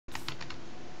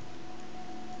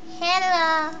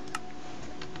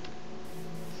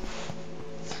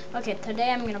Okay, today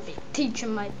I'm gonna be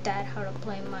teaching my dad how to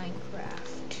play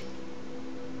Minecraft.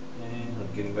 And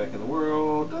I'm getting back in the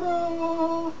world.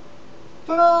 Ta-da!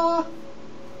 Ta-da!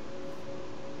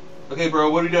 Okay, bro,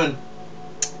 what are we doing?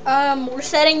 We're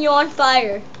setting you on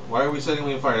fire. Why are we setting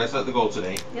me on fire? That's not the goal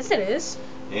today. Yes, it is.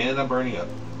 And I'm burning up.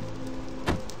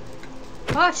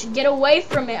 Watch, get away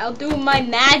from it. I'll do my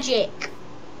magic.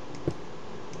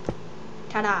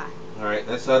 Ta-da. Alright,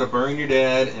 that's how to burn your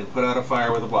dad and put out a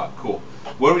fire with a block. Cool.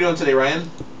 What are we doing today, Ryan?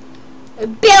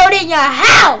 Building a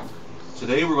house!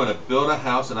 Today we're going to build a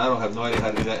house, and I don't have no idea how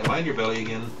to do that. Mind your belly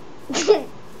again.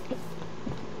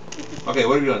 Okay,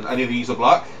 what are we doing? I need to use a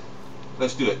block?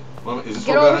 Let's do it. Is this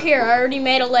Get over here. I already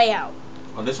made a layout.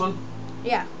 On this one?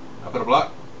 Yeah. I put a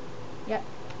block? Yep.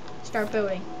 Start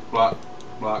building. Block.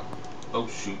 Block. Oh,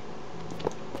 shoot.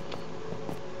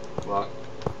 Block.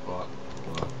 Block.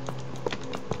 Block.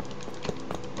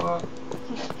 Block.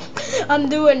 I'm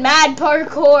doing mad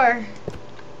parkour.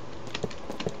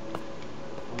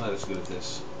 I'm not as good at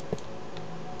this.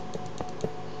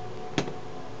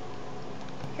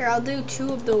 Here, I'll do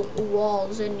 2 of the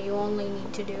walls, and you only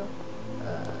need to do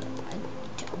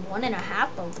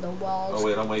 1.5 of the walls. Oh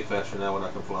wait, I'm way faster now when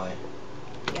I can fly.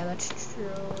 Yeah, that's true.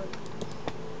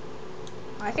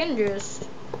 I can just...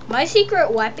 My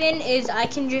secret weapon is I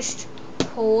can just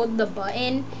hold the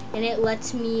button, and it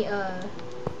lets me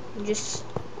just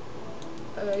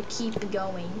keep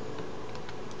going.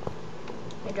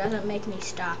 It doesn't make me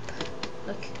stop.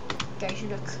 Look, guys,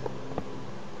 look.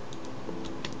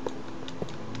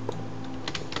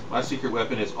 My secret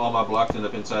weapon is all my blocks end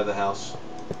up inside the house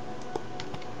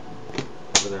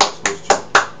where they're not supposed to.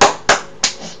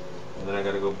 And then I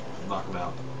gotta go knock them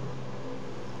out.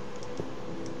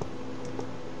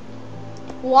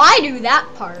 Why do that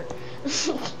part?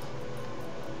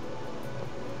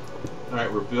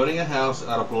 Alright, we're building a house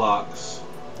out of blocks.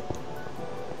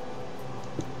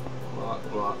 Block,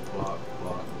 block, block,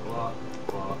 block, block,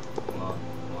 block, block,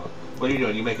 block. What are you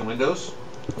doing? You making windows?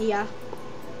 Yeah.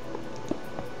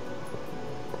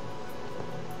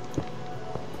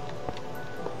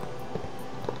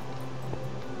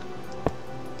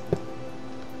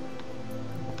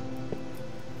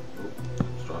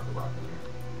 Let's drop the rock in here.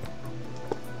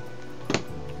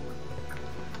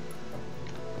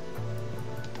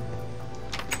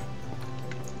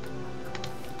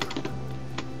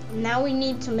 Now we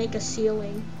need to make a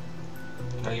ceiling.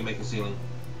 How do you make a ceiling?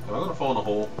 Am I gonna fall in a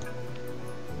hole?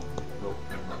 Nope,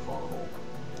 I'm not falling in a hole.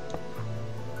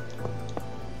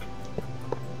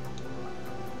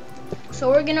 So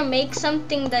we're gonna make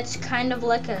something that's kind of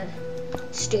like a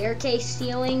staircase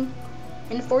ceiling.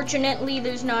 Unfortunately,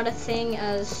 there's not a thing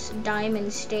as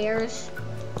diamond stairs.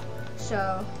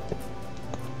 So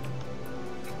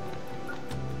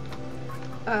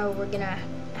we're gonna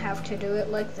have to do it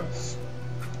like this.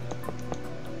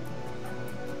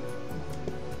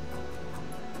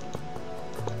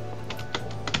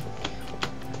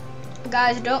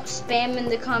 Guys, don't spam in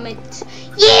the comments,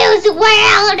 use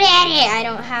world edit! I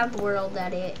don't have world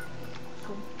edit,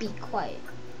 so be quiet.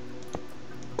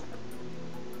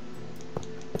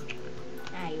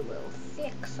 I will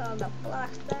fix all the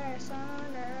blocks that are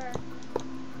under.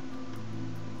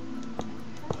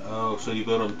 Oh, so you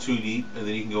build them too deep, and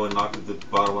then you can go and knock the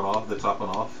bottom one off, the top one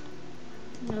off?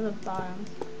 No, the bottom.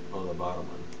 Oh, the bottom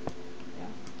one. Yeah.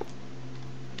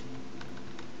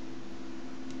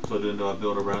 So then do I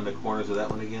build around the corners of that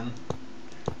one again?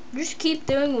 Just keep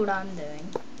doing what I'm doing.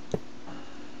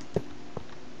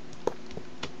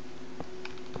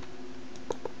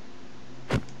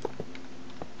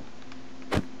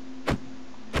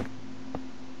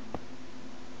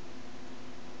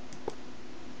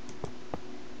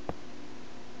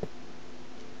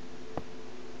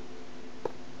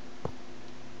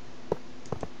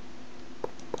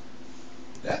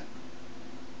 That?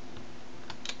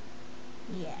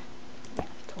 Yeah,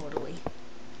 totally.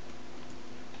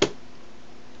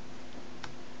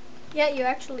 Yeah, you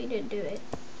actually did do it.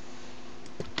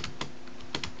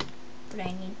 But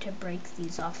I need to break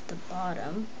these off the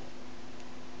bottom.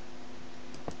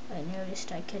 I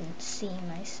noticed I couldn't see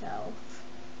myself.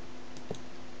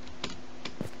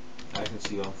 I can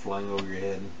see I'm flying over your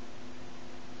head.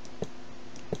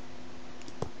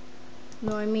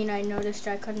 No, I mean I noticed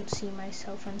I couldn't see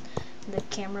myself in the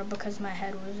camera because my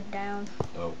head was down.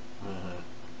 Oh,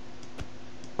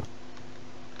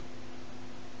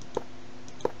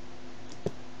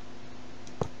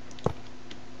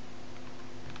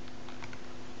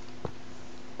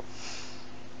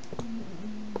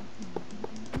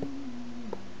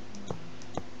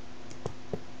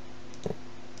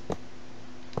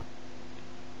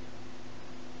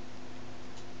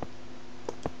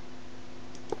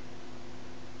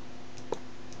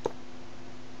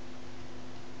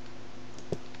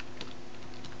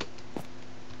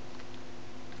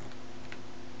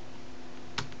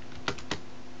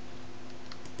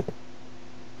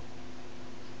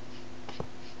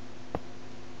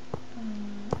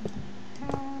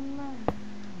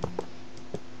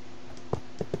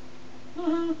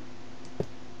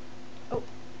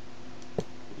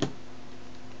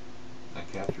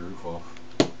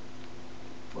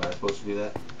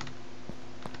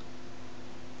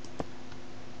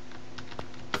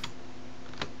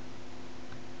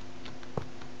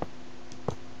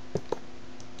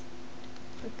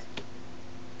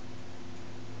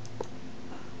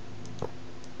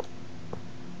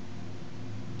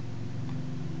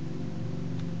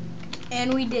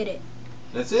 And we did it.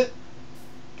 That's it?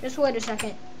 Just wait a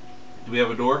second. Do we have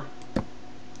a door?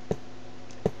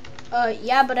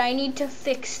 Yeah, but I need to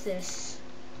fix this.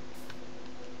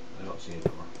 I don't see a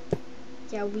door.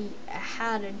 Yeah, we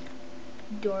had a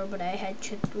door, but I had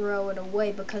to throw it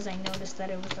away because I noticed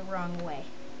that it was the wrong way.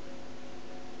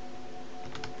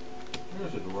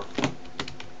 There's a door.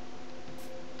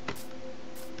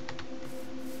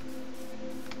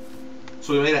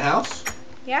 So we made a house?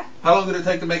 Yeah. How long did it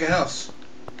take to make a house?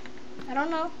 I don't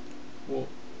know. Well,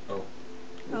 oh.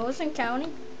 I wasn't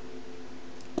counting.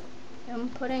 I'm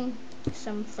putting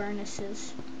some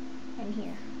furnaces in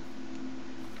here.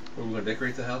 Are we going to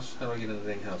decorate the house? How do I get in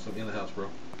the dang house? Let me in the house, bro.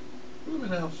 I'm in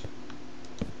the house.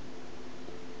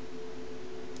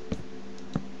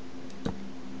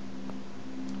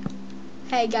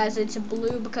 Hey guys, it's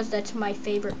blue because that's my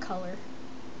favorite color.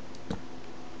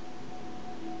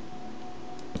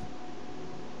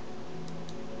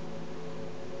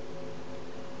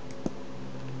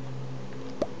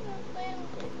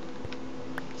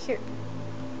 Here.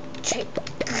 Jake.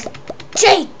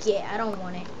 Jake! Yeah, I don't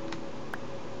want it.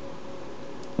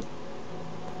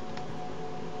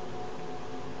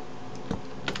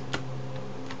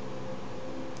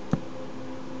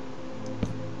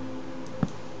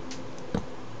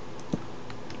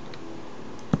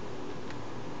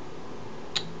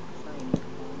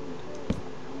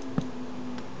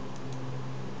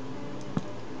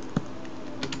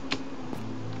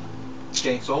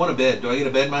 Okay, so I want a bed. Do I get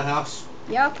a bed in my house?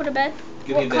 Yeah, I'll put a bed.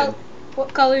 Give me a bed.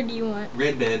 What color do you want?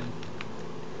 Red bed.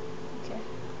 Okay.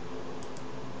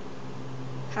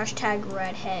 Hashtag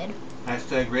redhead.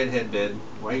 Hashtag redhead bed.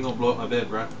 Why are you going to blow up my bed,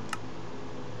 bro?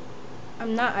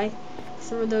 I'm not. I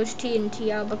threw those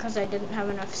TNT out because I didn't have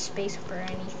enough space for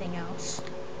anything else.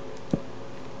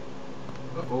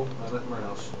 Uh-oh, I left my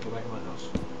house. Go back to my house.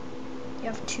 You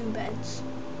have 2 beds.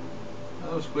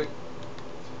 That was quick.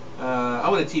 I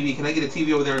want a TV. Can I get a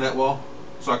TV over there on that wall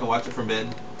so I can watch it from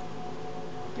bed?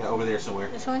 Yeah, over there somewhere.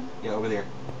 This one? Yeah, over there.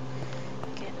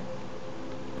 Okay.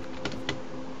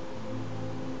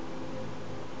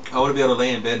 I want to be able to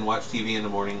lay in bed and watch TV in the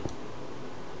morning.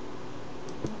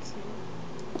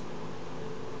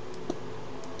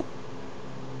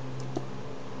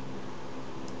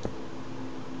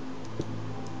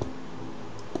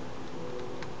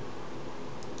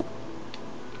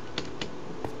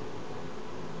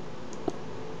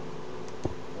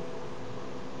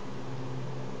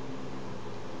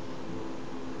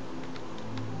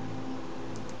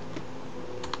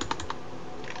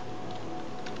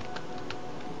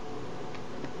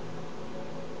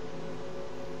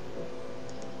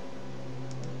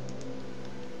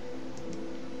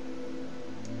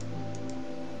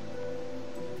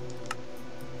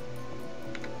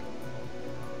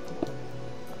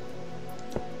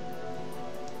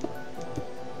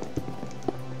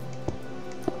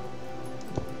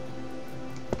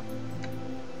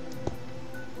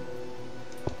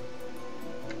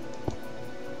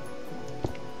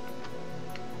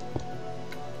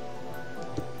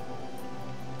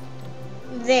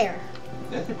 There.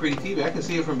 That's a pretty TV. I can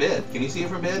see it from bed. Can you see it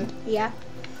from bed? Yeah.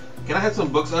 Can I have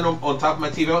some books on top of my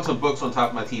TV? I want some books on top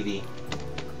of my TV.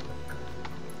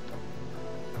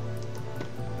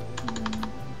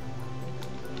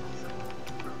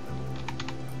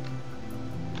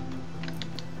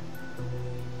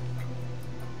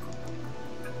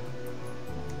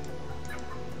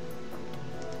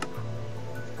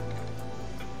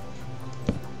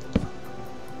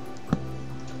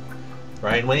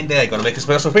 Ryan Wayne Dad gonna make a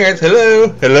special appearance. Hello?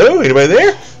 Hello? Anybody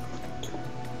there?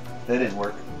 That didn't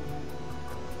work.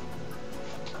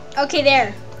 Okay,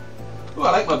 there. Ooh,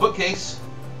 I like my bookcase.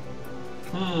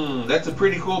 That's a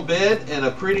pretty cool bed and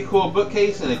a pretty cool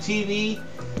bookcase and a TV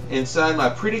inside my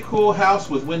pretty cool house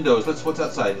with windows. What's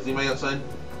outside? Is anybody outside?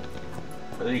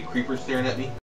 Are there any creepers staring at me?